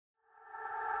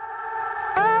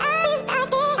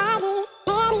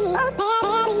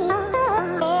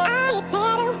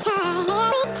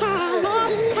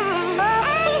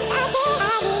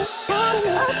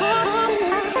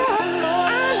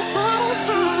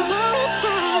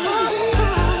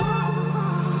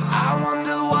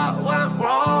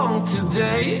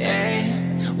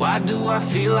I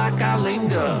feel like I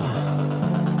linger?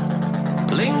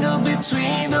 Linger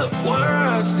between the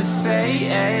words to say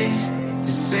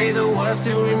the words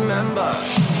to remember.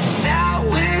 Now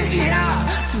we're here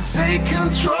to take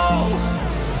control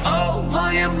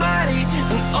over your body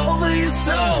and over your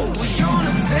soul. We're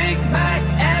gonna take back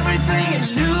everything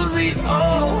and lose it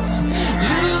all.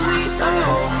 Lose it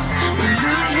all.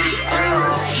 Lose it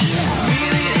all.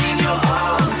 Feel it in your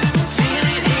arms, feel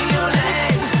it in your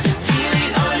legs, feel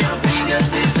it on your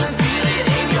fingertips and feel it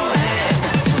in your head.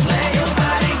 Just let your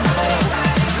body go,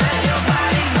 just let your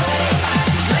body go,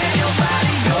 just let your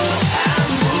body go and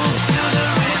move to the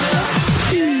rhythm.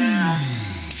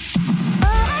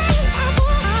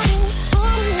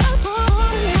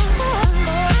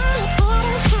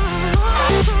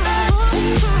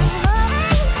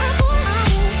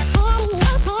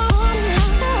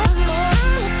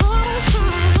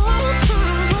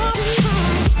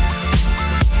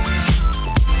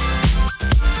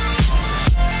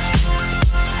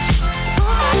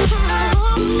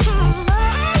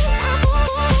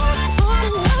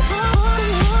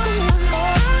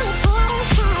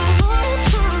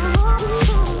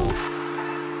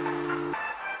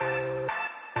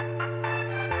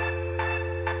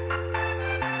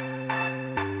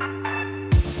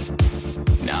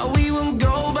 Now we won't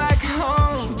go back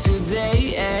home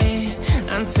today,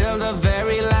 until the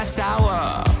very last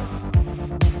hour.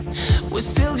 We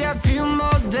still got few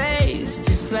more days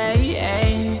to slay,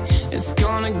 it's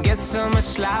gonna get so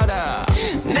much louder.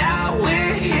 Now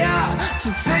we're here to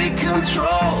take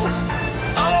control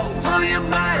over your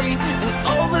body and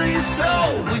over your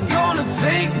soul. We're gonna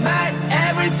take back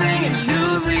everything and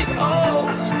lose it all.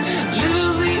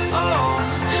 Lose it all,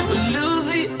 lose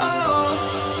it all.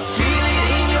 Feel it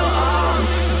in your arms,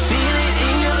 feel it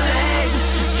in your legs,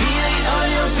 feel it on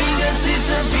your fingertips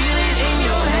and feel it in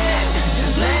your head.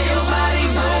 Just let your body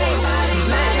go, just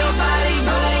let your body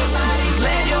go, just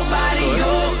let your body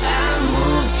go and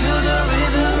move to the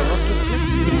rhythm.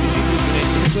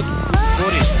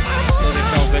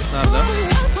 Bernarda.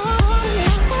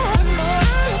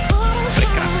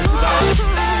 Прекрасен удар.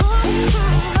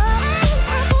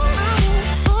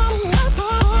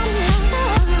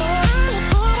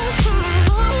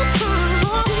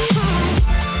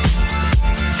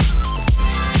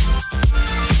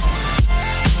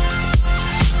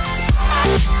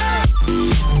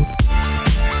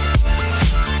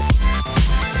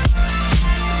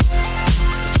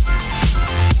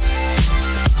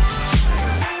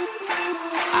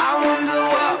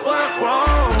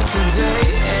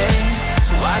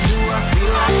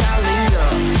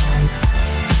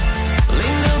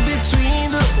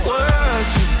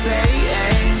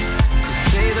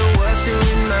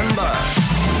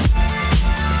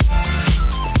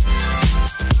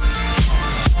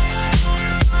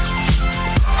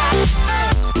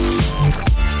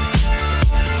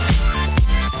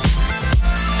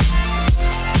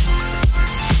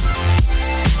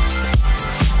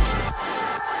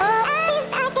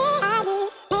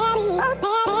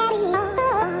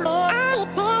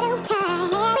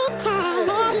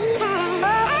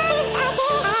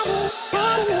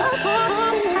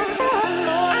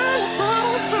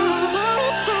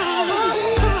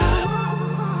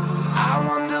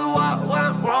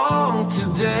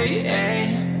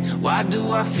 Why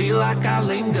do I feel like I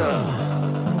linger?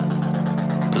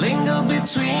 Linger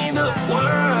between the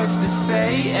words to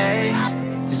say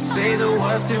the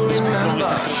words to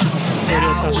remember.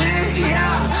 Now we're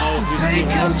here to take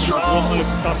control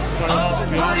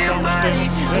over your body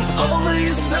and over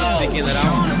your soul. We're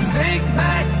gonna take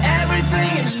back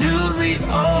everything and lose it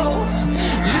all.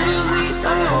 Lose it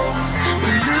all.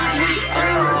 Lose it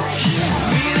all.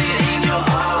 Feel it in your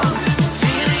arms,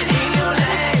 feel it in your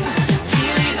legs,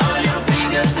 feel it on your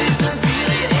fingertips and feel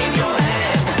it in your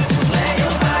head. Just let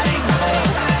your body go,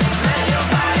 just let your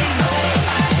body go,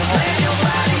 just let your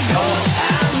body go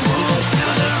and move to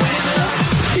the rhythm.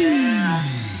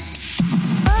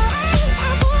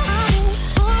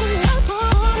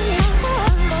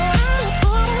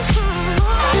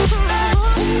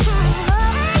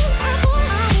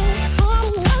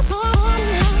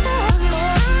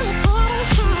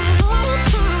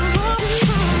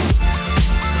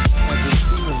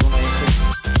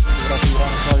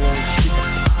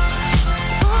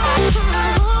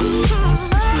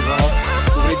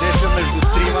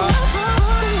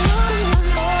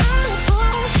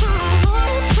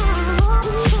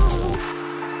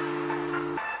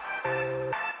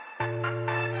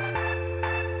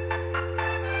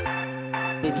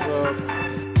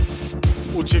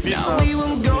 Now we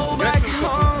won't go back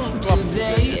home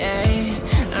today,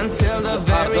 until the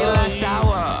very last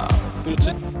hour.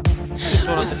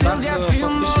 still got a few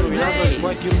more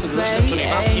days to slay.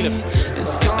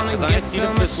 It's gonna get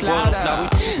so much louder.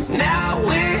 Now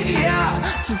we're here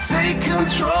to take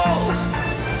control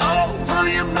over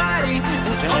your body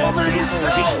and over your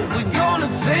soul. We're gonna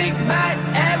take back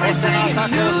everything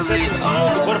and lose it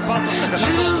all.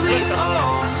 Lose it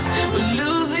all.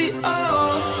 Lose it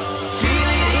all. Feel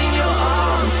it in your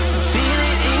arms, feel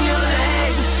it in your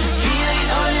legs, feel it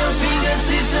on your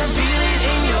fingertips and feel it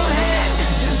in your head.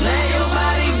 Just let your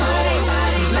body go,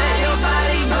 just let your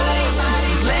body go,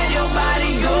 just let your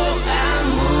body go and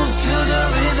move to the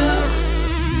rhythm.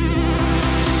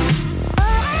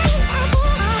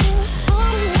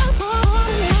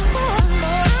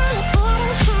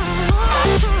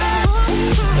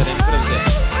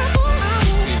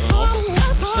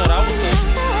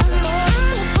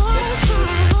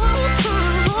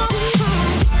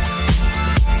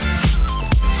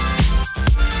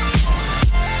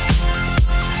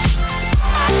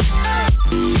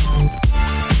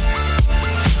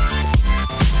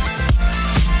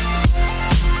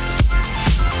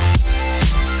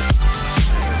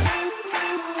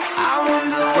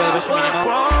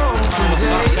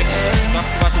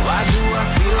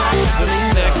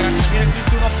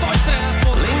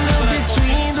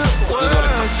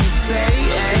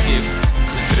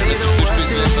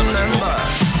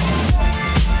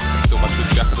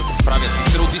 Sprawia z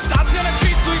stylu dystancji, ale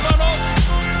Hristo Ivanov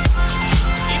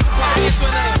i wkładnie to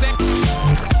na ręce.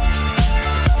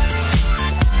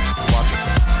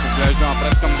 Поглежда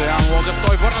напред към Деян Лозев,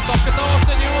 той върна топката,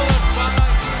 още ни удар.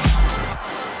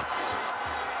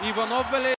 Иванов